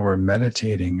now we're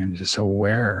meditating and just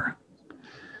aware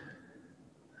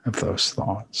of those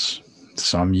thoughts.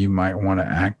 Some you might want to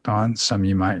act on, some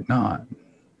you might not.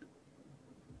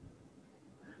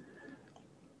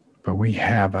 But we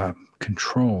have a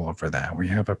control over that. We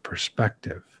have a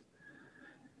perspective.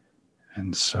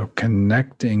 And so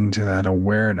connecting to that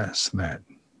awareness, that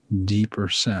deeper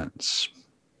sense,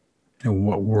 and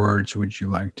what words would you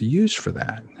like to use for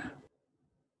that?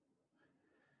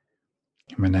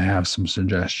 I'm going to have some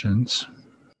suggestions.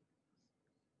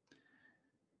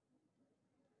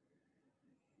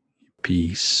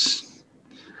 Peace,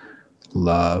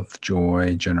 love,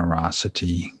 joy,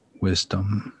 generosity,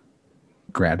 wisdom,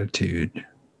 gratitude.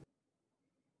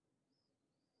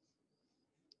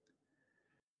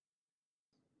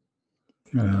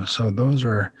 So those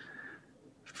are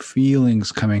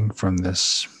feelings coming from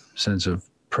this sense of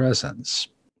presence.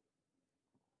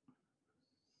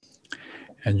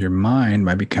 And your mind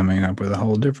might be coming up with a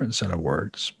whole different set of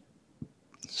words.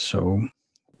 So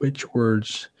which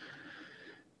words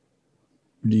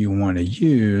do you want to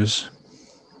use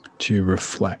to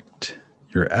reflect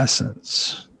your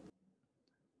essence?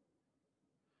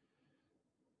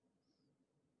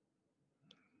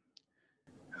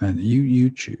 And you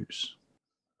choose.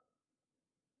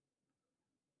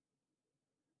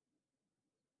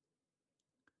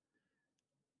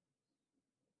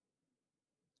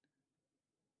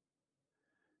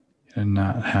 And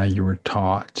not how you were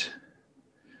taught,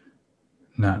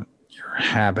 not your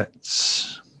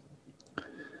habits,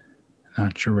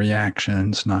 not your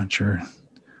reactions, not your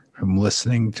from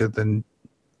listening to the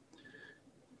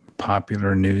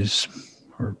popular news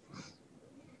or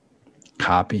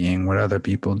copying what other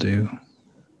people do?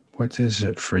 What is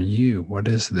it for you? What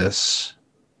is this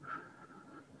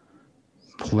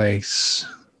place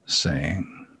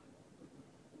saying?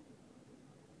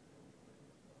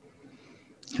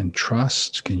 And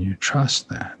trust, can you trust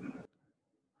that?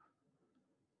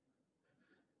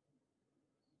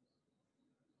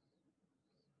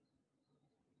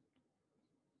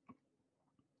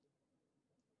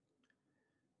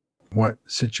 What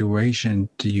situation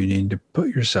do you need to put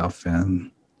yourself in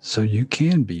so you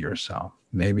can be yourself?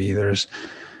 Maybe there's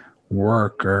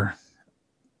work or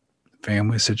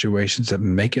family situations that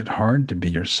make it hard to be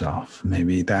yourself.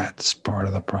 Maybe that's part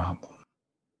of the problem.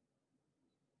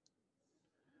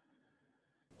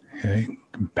 Okay,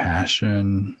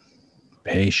 compassion,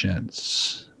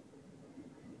 patience,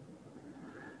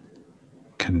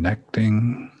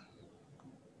 connecting,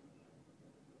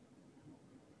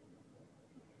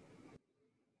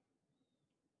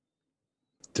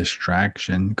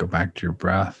 distraction, go back to your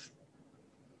breath.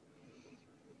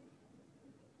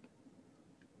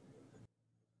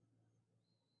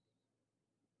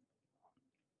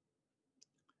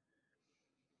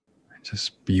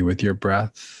 Just be with your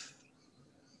breath.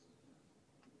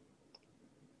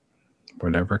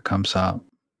 Whatever comes up,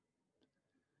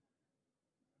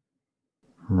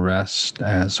 rest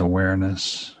as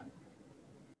awareness.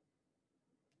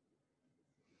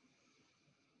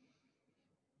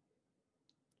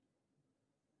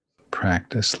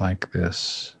 Practice like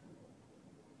this.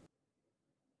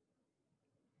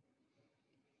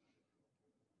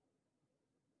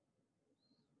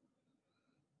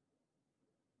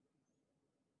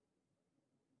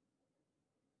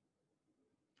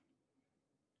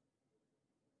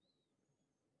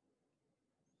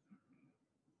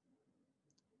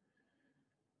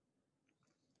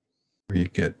 You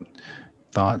get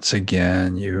thoughts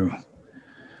again, you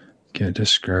get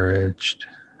discouraged.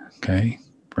 Okay,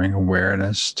 bring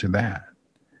awareness to that.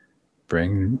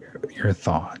 Bring your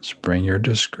thoughts, bring your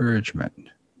discouragement,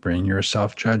 bring your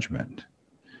self-judgment.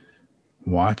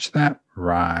 Watch that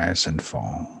rise and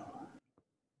fall.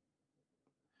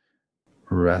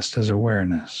 Rest as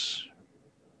awareness.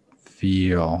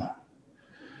 Feel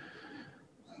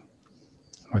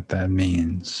what that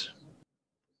means.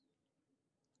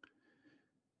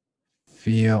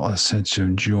 Feel a sense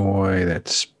of joy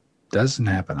that doesn't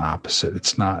have an opposite.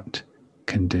 It's not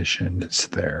conditioned, it's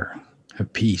there. A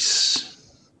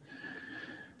peace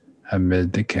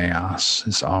amid the chaos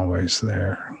is always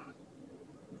there.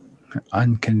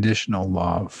 Unconditional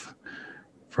love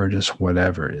for just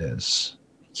whatever it is.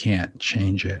 You can't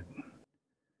change it.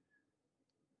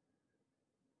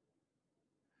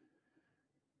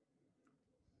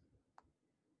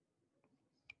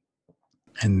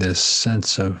 And this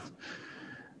sense of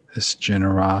this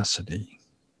generosity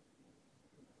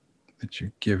that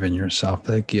you've given yourself,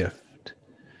 the gift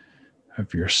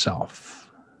of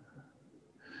yourself.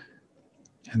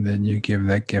 And then you give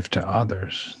that gift to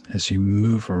others as you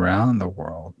move around the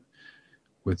world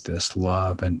with this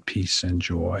love and peace and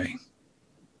joy.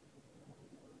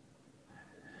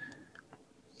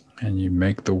 And you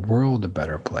make the world a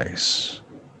better place.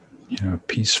 You know, a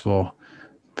peaceful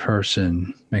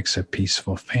person makes a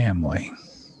peaceful family.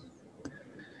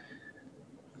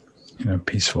 You know, a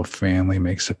peaceful family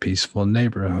makes a peaceful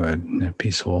neighborhood, and a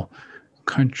peaceful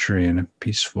country, and a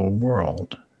peaceful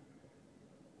world.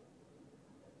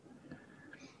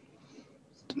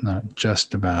 It's not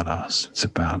just about us, it's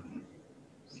about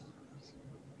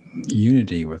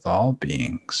unity with all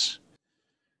beings.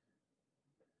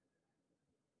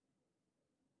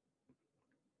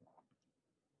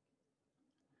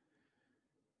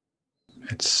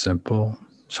 It's simple,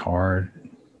 it's hard.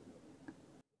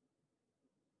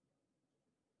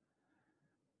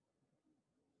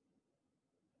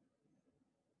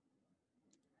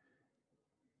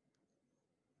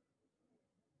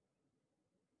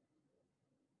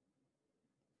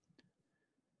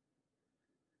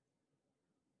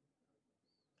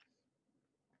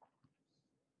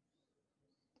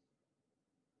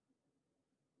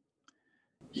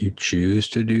 You choose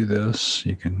to do this,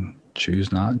 you can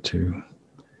choose not to.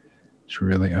 It's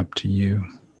really up to you.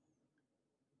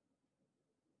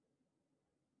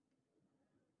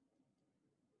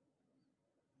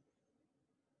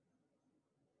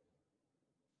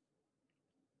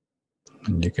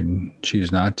 And you can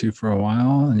choose not to for a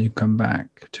while, and you come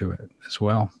back to it as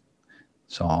well.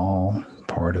 It's all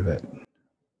part of it.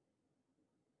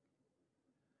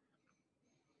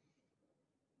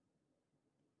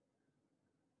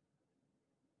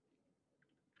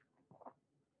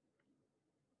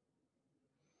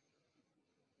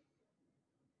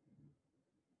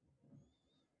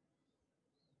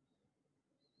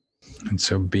 And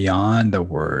so beyond the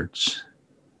words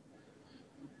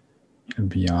and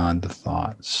beyond the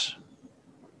thoughts,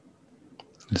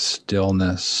 the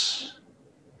stillness,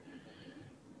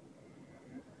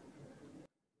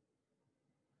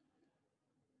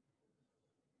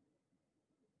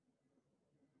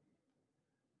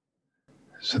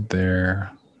 is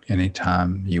there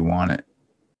anytime you want it.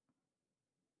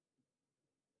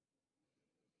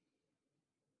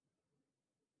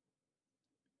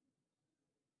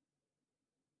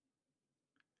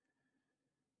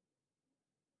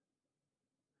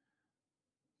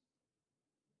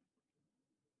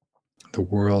 The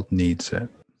world needs it.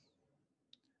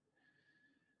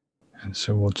 And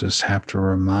so we'll just have to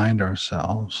remind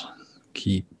ourselves,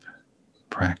 keep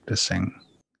practicing.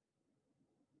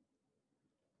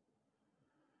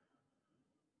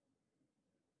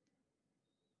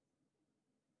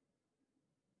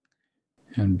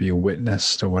 And be a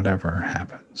witness to whatever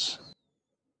happens.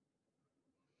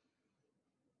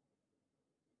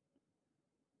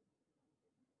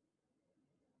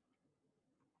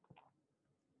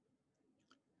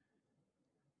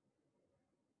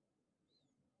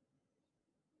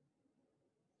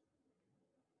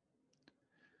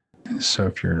 So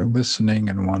if you're listening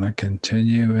and want to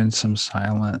continue in some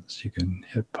silence, you can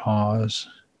hit pause.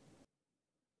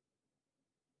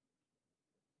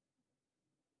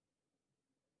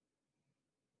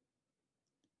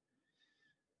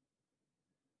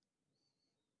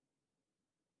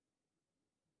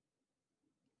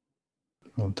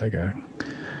 We'll take a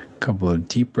couple of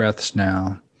deep breaths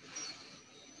now.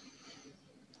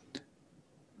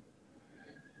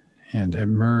 And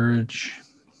emerge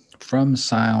from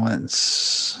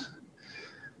silence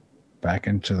back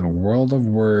into the world of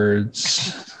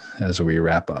words as we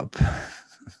wrap up.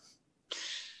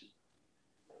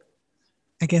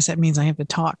 I guess that means I have to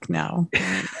talk now.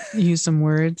 Use some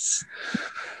words.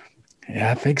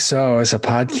 Yeah, I think so. It's a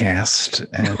podcast.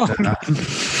 And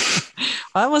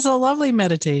Well, that was a lovely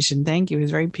meditation. Thank you. It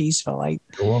was very peaceful.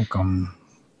 You're welcome.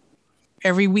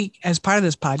 Every week, as part of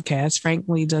this podcast, Frank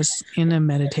leads us in a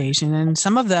meditation, and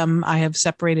some of them I have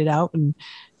separated out, and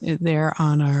they're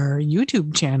on our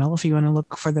YouTube channel if you want to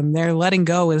look for them there. Letting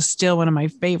Go is still one of my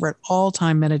favorite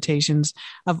all-time meditations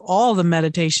of all the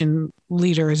meditation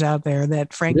leaders out there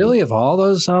that Frank... Really? Of all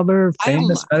those other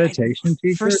famous meditation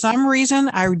teachers? For some reason,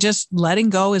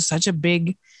 letting go is such a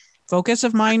big focus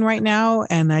of mine right now.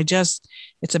 And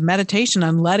it's a meditation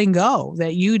on letting go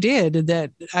that you did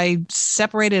that I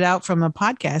separated out from a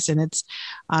podcast, and it's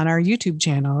on our YouTube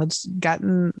channel. It's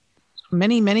gotten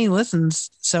many, many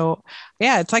listens. So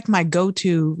yeah, it's like my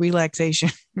go-to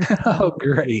relaxation. Oh,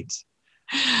 great.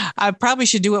 I probably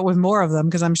should do it with more of them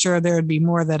because I'm sure there would be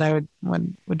more that I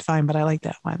would find, but I like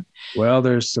that one. Well,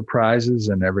 there's surprises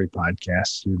in every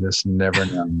podcast. You just never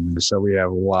know. So we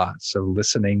have lots of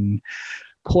listening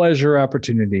pleasure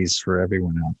opportunities for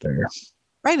everyone out there.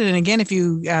 Right. And again, if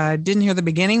you didn't hear the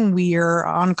beginning, we are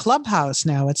on Clubhouse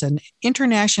now. It's an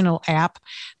international app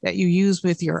that you use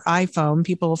with your iPhone.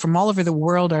 People from all over the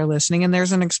world are listening, and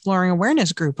there's an Exploring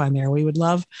Awareness group on there. We would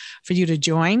love for you to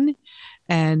join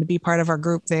and be part of our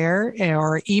group there,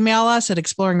 or email us at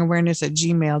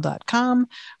exploringawareness@gmail.com.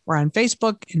 We're on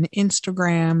Facebook and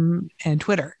Instagram and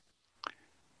Twitter.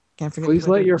 Can't forget. Please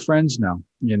let your friends know.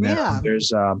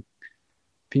 There's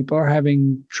people are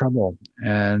having trouble,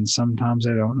 and sometimes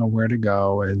they don't know where to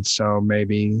go. And so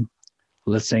maybe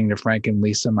listening to Frank and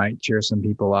Lisa might cheer some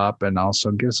people up and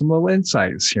also give some little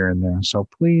insights here and there. So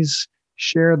please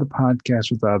share the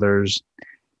podcast with others.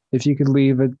 If you could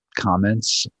leave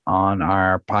comments on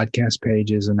our podcast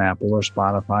pages in Apple or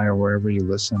Spotify or wherever you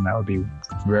listen, that would be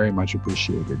very much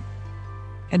appreciated.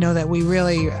 And know that we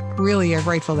really, really are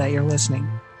grateful that you're listening.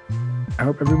 I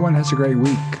hope everyone has a great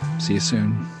week. See you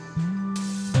soon.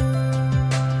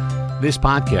 This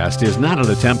podcast is not an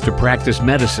attempt to practice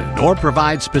medicine or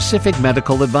provide specific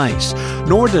medical advice,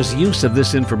 nor does use of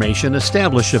this information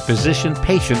establish a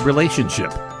physician-patient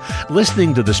relationship.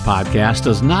 Listening to this podcast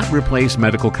does not replace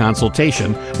medical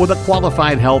consultation with a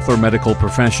qualified health or medical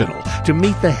professional to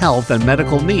meet the health and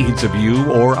medical needs of you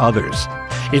or others.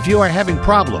 If you are having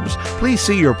problems, please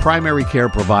see your primary care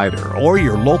provider or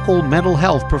your local mental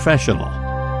health professional.